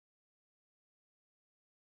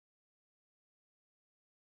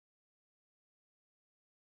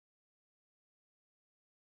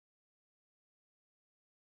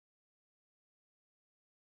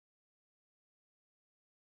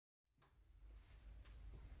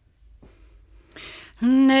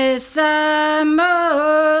This I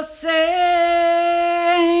must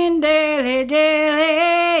say, daily,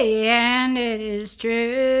 daily, and it is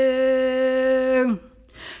true.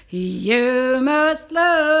 You must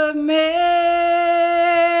love me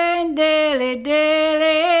daily,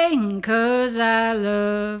 daily, 'cause I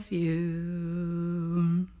love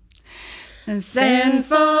you. And send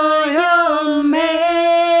for your man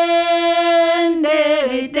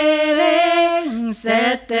daily, daily,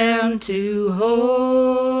 set them to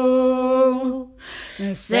hold,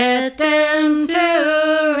 set them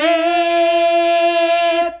to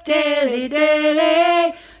rape daily,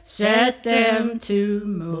 daily, set them to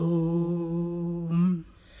mow,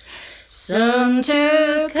 some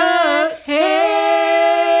to cut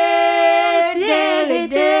hair daily,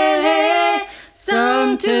 daily,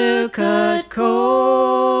 some to cut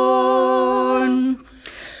corn.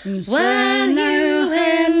 When you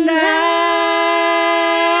and I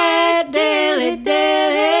daily,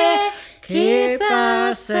 daily, keep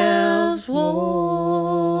ourselves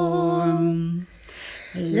warm.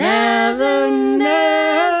 Lavender's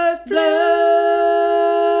blue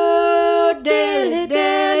daily,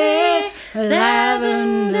 daily,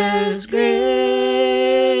 lavender's green.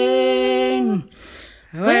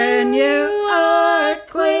 When you are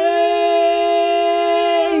queen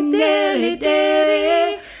daily,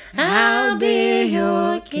 daily, I'll be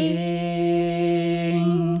your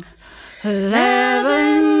king.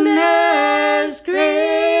 Lavender's green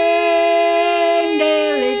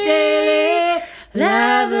daily, daily,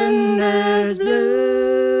 lavender's blue.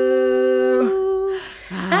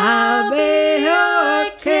 I'll be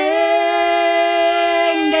your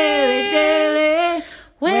king daily, daily,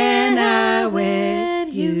 when I wed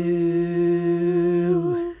you.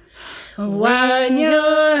 When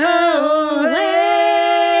you're away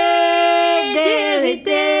daily,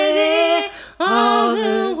 daily, all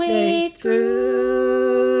the way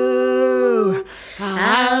through,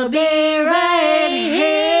 I'll be right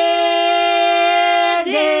here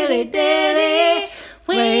daily, daily,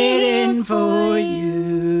 waiting for you.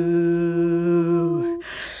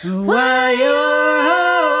 While you're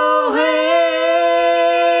away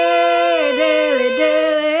daily,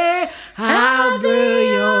 daily, I'll brew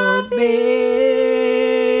your beer.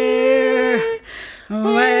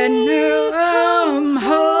 When you come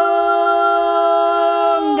home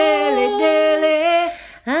daily, daily,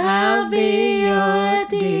 I'll be your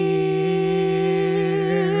dear.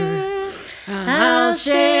 I'll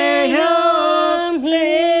share your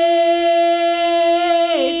plate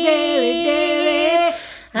daily, daily,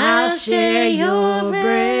 I'll share your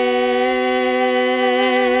bread.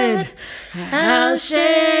 I'll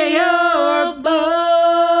share your board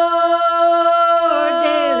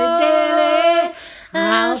daily, daily,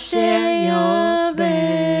 I'll share your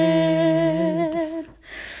bed.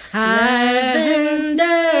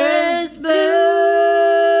 Lavender's blue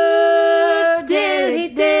daily,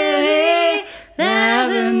 daily,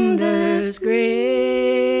 lavender's green.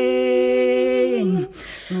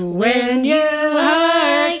 When you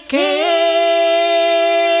are king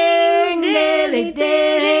daily,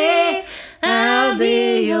 daily, I'll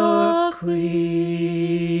be your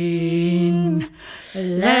queen.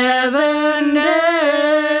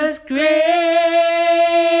 Lavender's green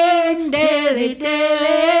daily,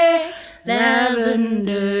 daily,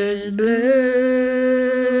 lavender's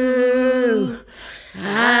blue.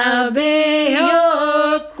 I'll be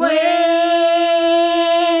your queen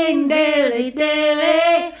daily,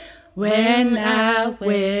 daily, when I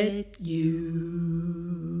wed you.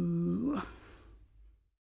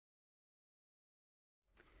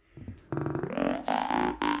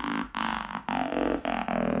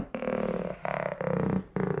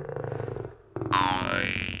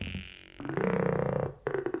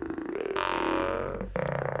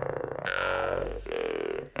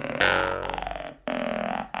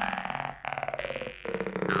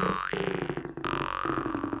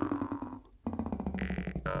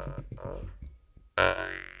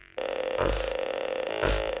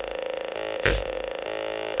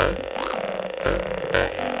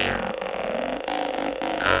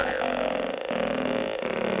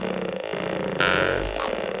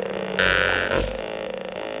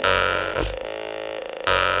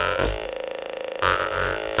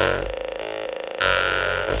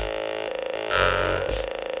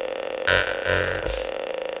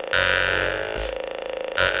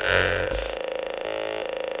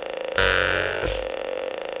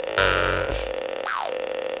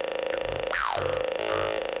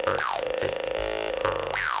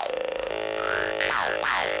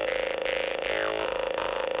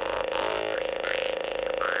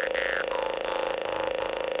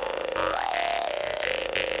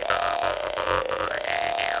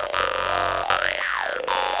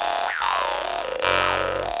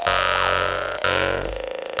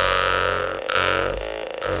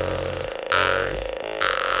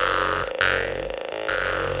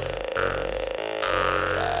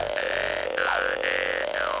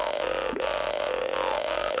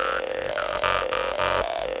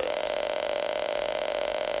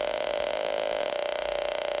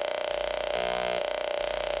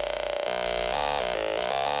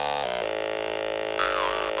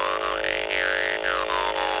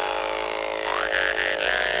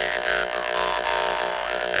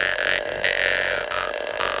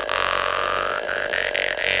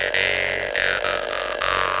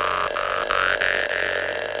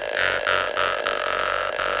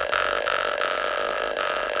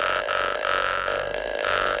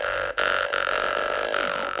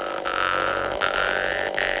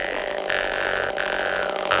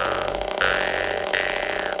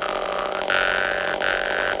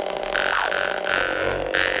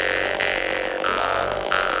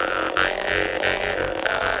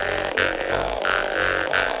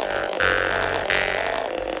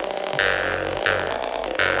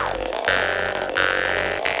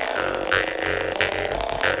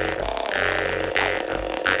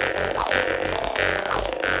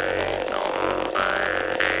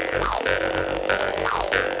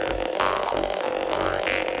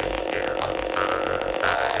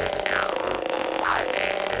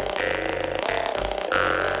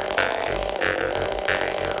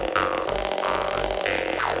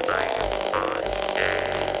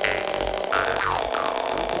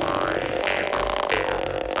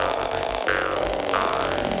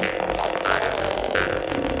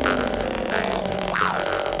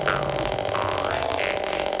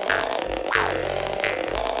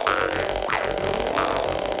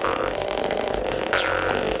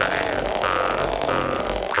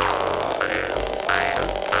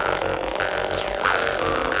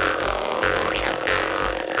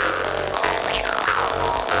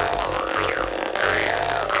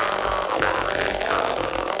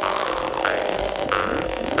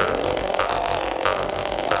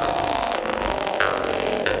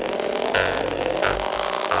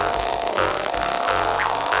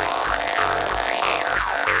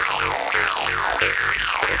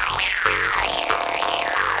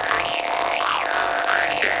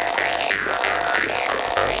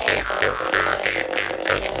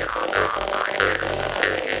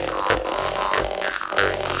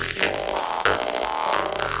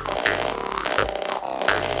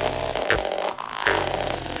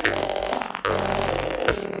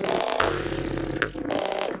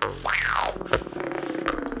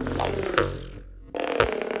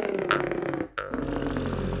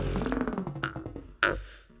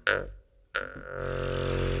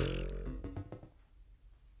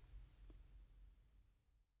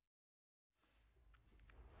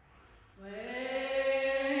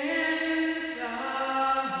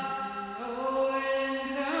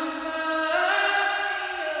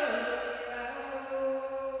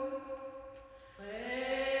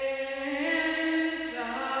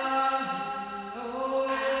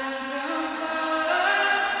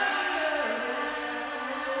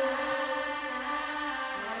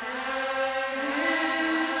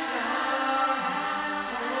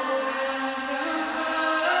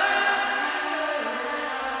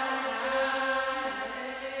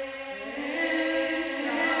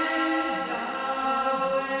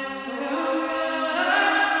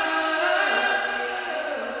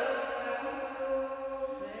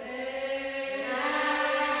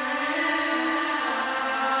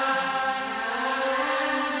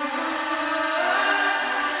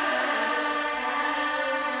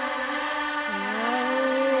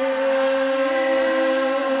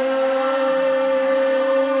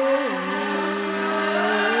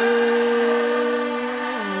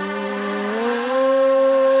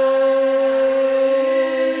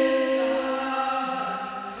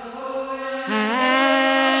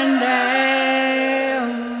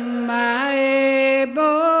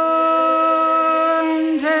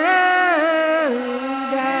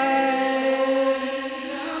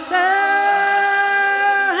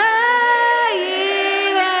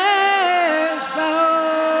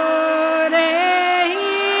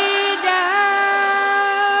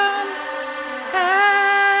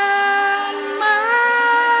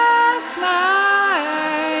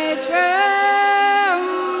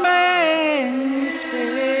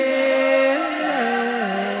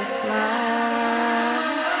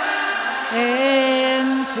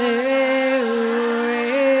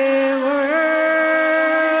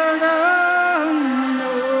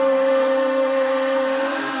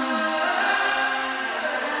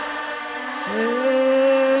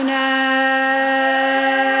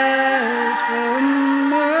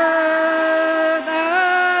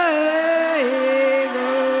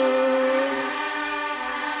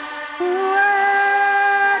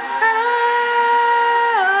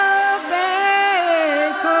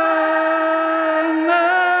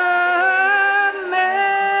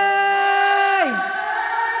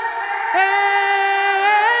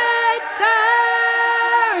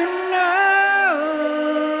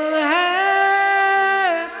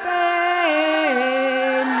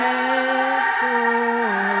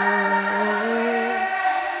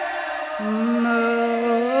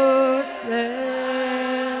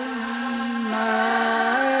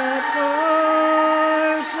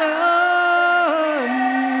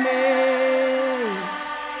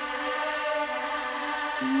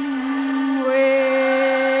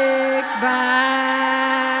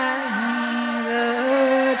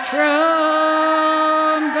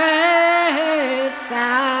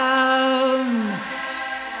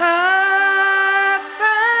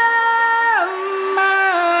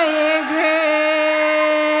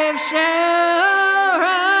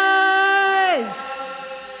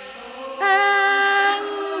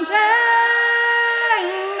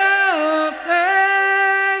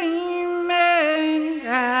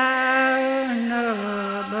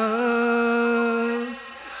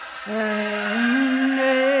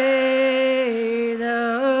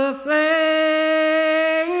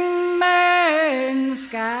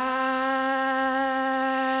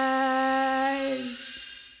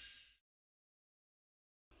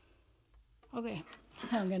 Okay,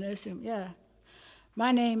 I'm going to assume, yeah.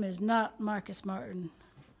 My name is not Marcus Martin,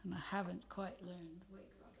 and I haven't quite learned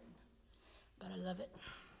Wake Robin, but I love it.